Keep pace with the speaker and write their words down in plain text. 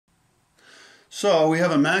So we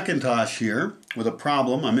have a Macintosh here with a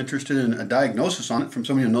problem. I'm interested in a diagnosis on it from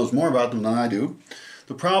somebody who knows more about them than I do.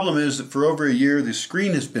 The problem is that for over a year the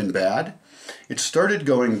screen has been bad. It started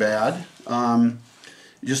going bad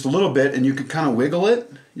just a little bit, and you could kind of wiggle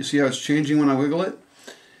it. You see how it's changing when I wiggle it?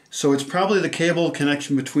 So it's probably the cable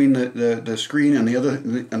connection between the screen and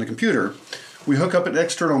the computer. We hook up an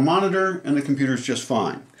external monitor and the computer's just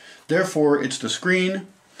fine. Therefore it's the screen.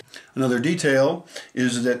 Another detail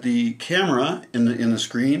is that the camera in the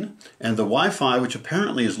screen and the Wi-Fi, which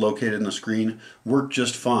apparently is located in the screen, work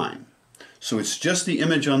just fine. So it's just the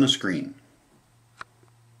image on the screen.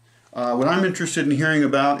 What I'm interested in hearing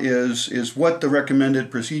about is what the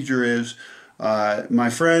recommended procedure is. This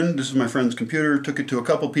is my friend's computer, took it to a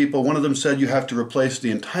couple people. One of them said you have to replace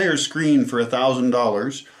the entire screen for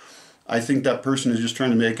 $1,000. I think that person is just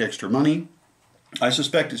trying to make extra money. I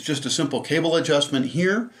suspect it's just a simple cable adjustment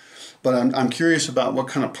here, but I'm curious about what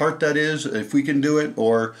kind of part that is, if we can do it,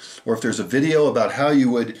 or if there's a video about how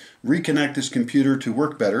you would reconnect this computer to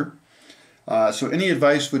work better. So any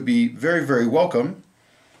advice would be very, very welcome.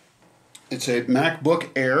 It's a MacBook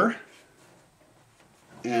Air,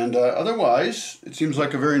 and otherwise it seems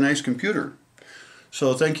like a very nice computer.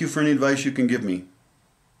 So thank you for any advice you can give me.